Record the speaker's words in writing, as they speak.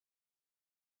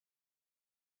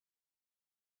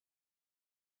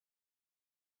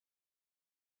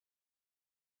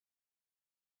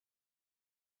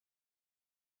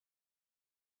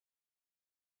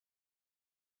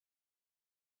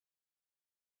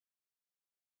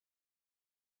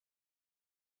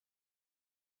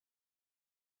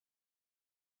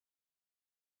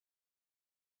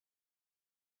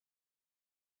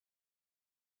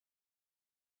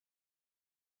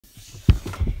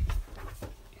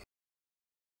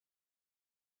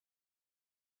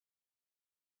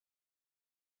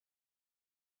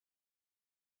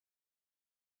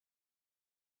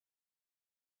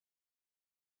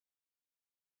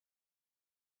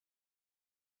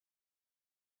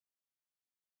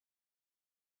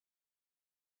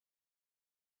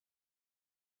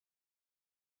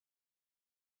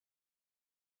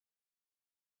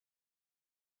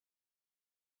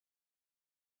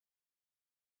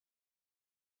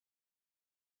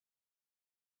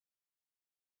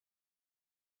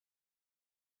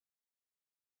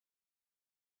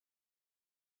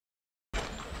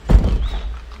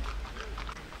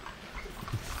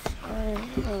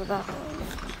go to the bathroom.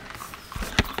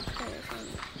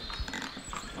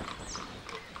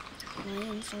 I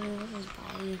am starting with his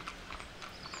body.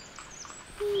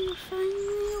 You're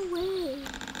finally away.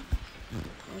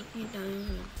 Hope you don't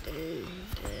even dead.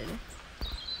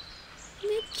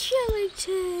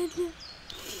 McGelatin!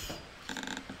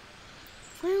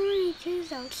 Flamingo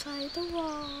is outside the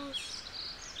walls.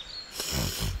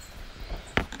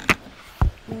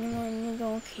 I'm gonna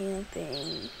go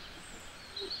camping.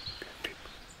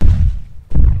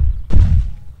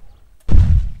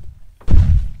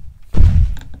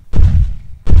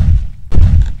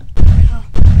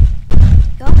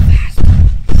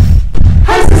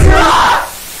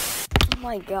 Oh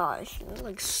my gosh, that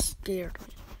like scared me.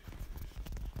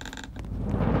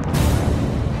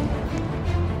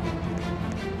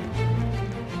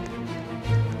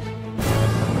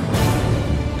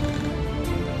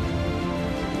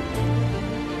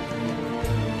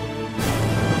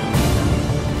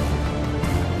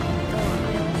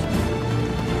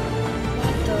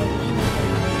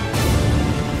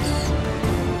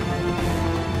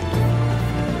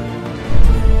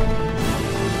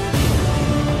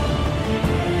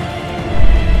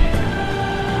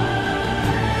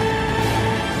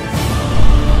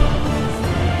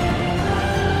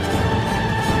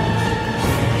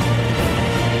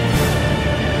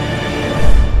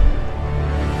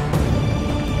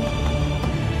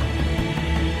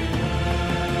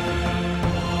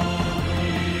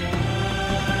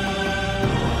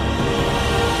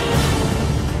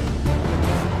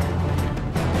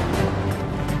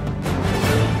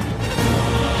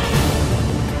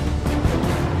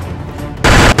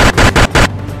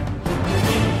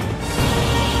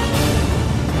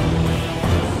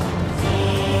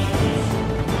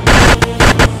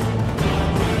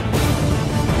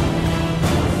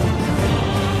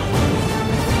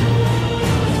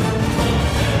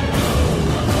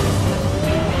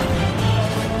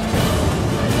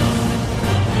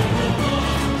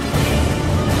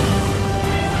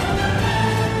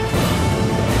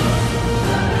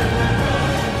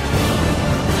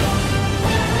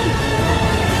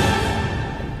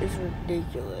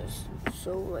 Ridiculous.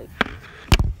 So like, I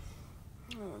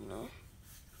don't know.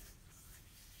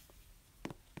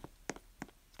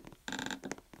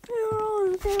 You're all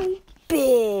in very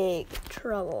big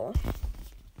trouble.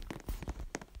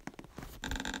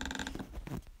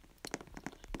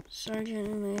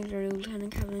 Sergeant, Major,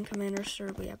 Lieutenant, Captain, Commander,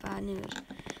 sir, we have bad news.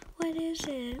 What is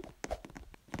it?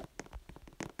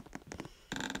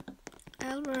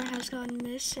 Albert has gone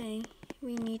missing.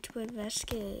 We need to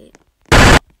investigate.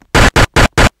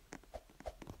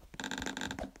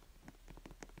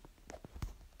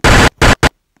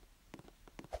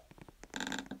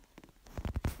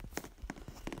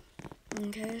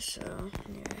 Okay, so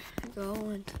yeah, go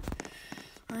and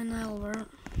find Albert.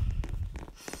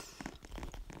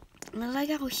 I like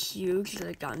how huge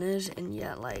the gun is, and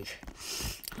yet like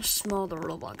how small the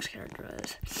Roblox character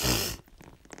is.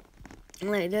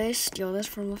 Like, did I steal this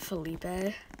from a Felipe?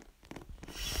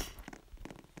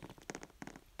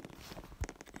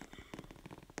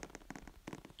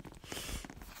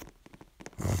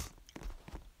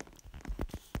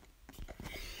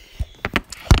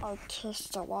 I'll kiss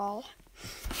the wall.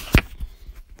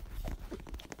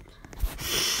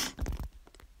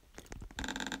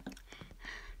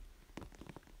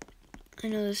 I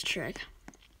know this trick.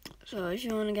 So if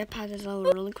you want to get past this level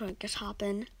really quick, just hop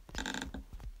in.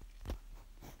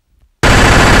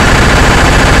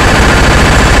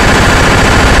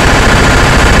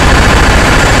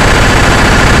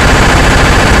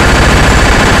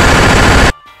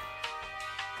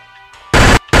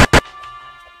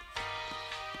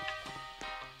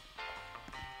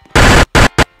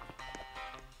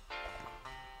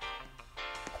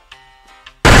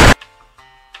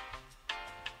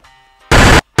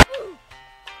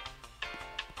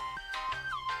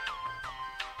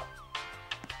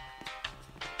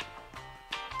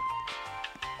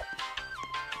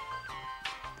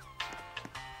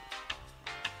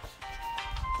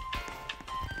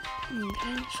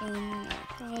 Okay, so I'm gonna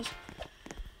cross.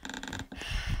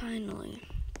 Finally.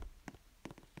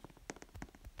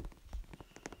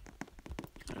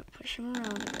 Gotta push him around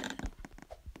a bit.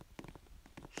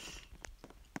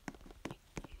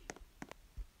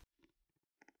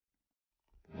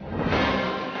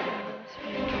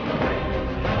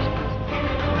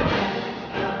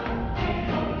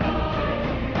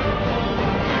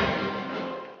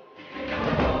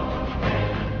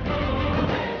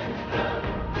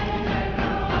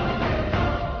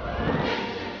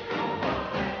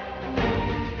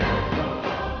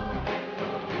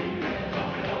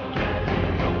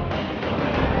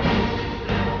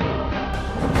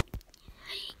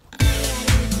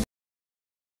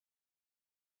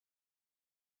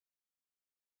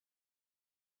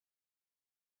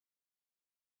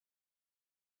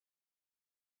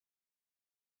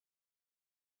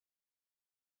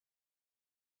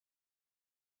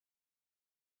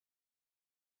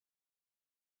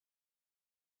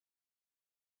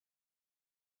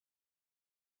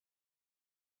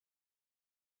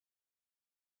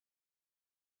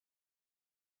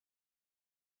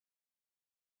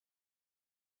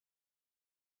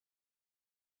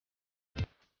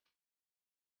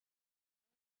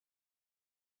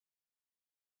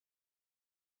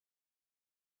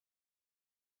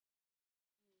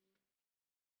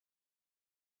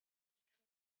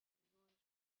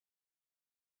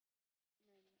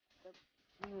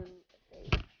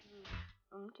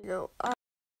 To go up.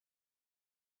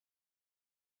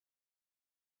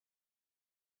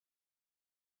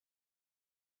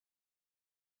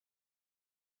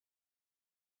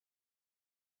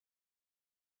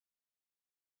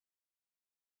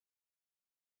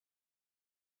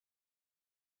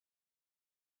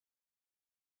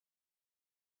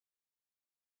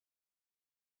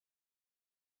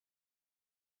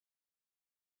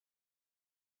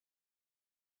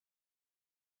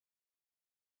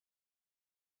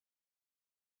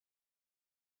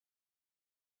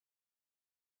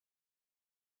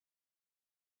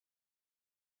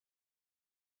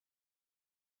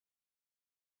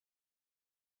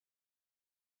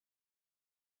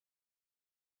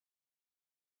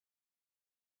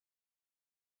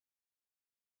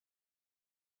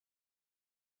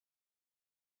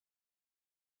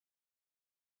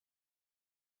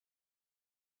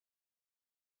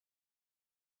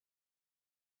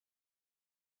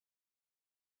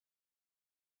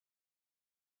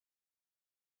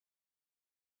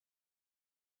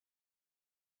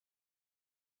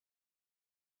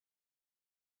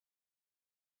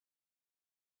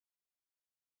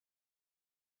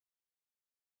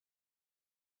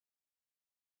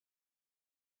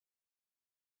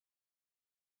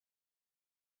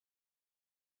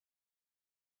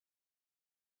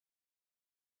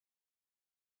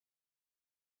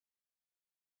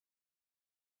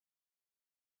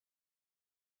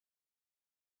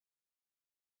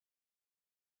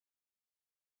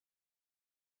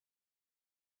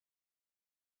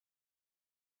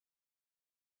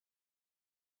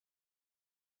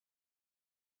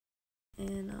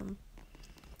 And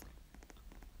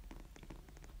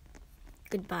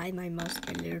goodbye, my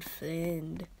muscular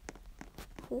friend.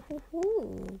 Hoo hoo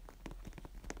hoo.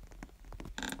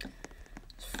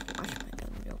 Let's flash my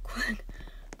gun real quick.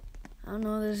 I don't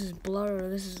know if this is blood or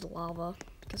this is lava. I'm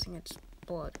guessing it's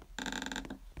blood.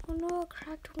 Oh no, a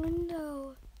cracked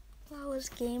window. Wow, it's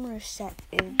gamer setup.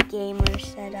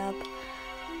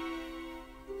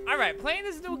 Alright, playing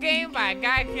this new game by a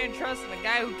guy I can't trust and a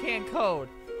guy who can't code.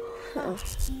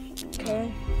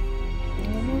 Okay.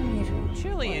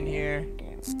 Chilly in here.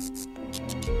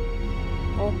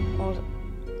 Oh,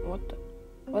 what the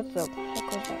heck was that?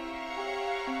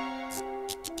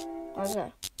 What was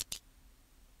that?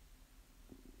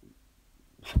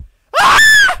 Ah!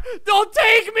 Don't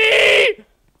take me!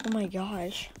 Oh my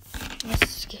gosh.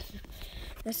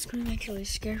 That scream actually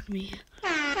scared me. It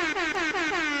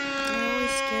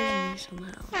always scares me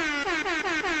somehow.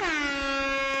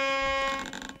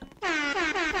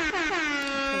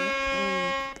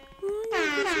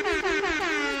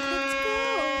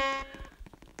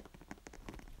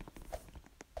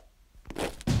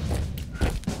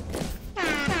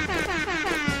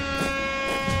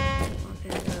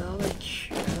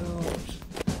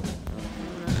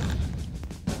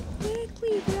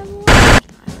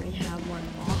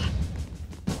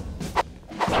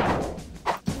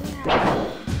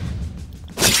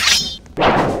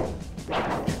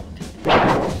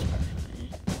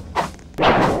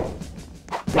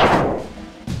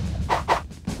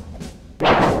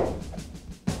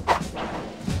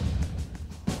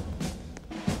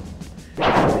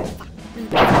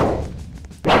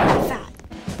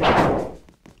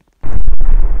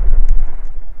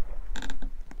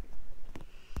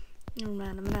 Oh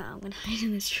man, I'm out. I'm gonna hide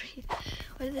in this tree.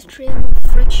 Why does this tree have no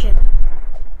friction?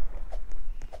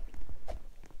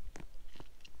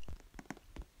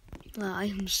 I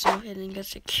am so hidden,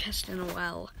 gets a chest in a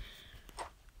well.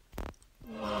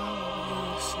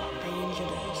 Wow, this is so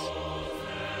dangerous.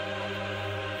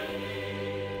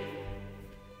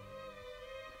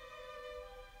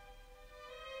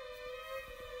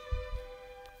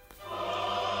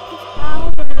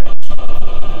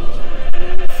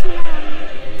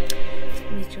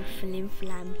 Mr. Flim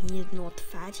Flam, he is not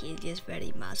fat, he is just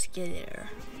very muscular.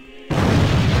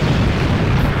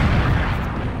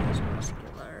 He's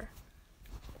muscular.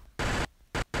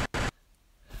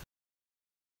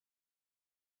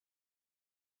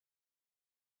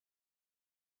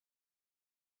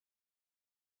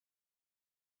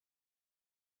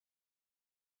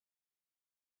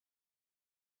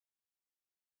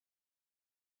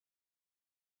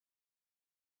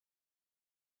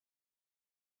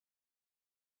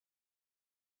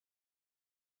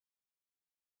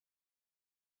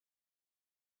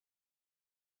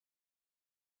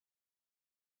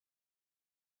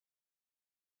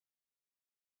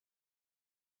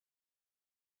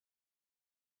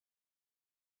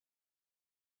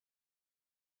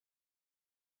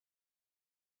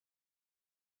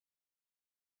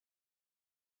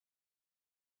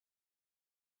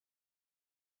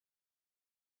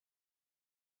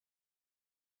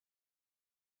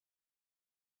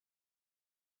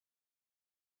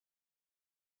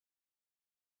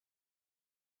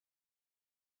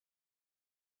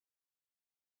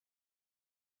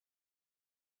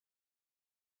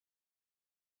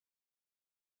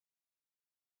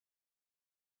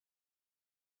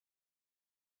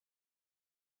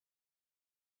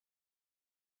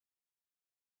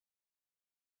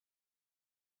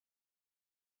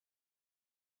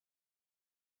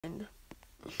 And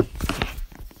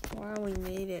wow, we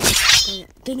made it.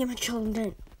 Dang it, my children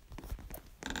didn't.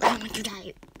 I don't want you to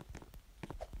die.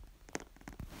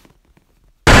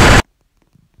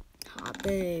 Hot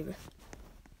babe.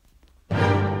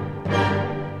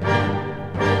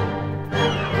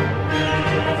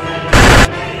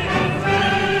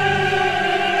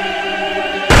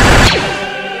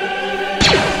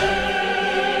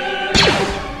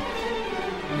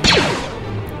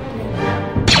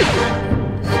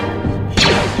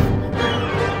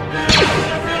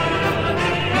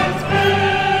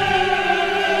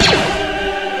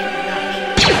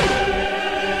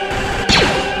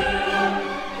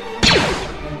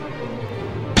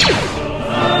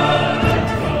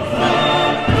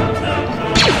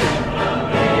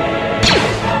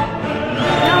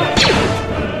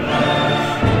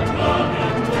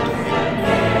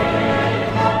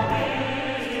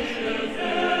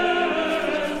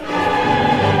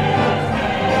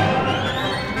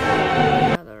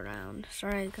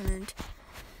 Sorry I couldn't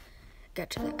get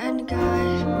to the end,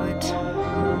 guys, but thank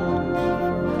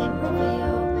you for watching my video.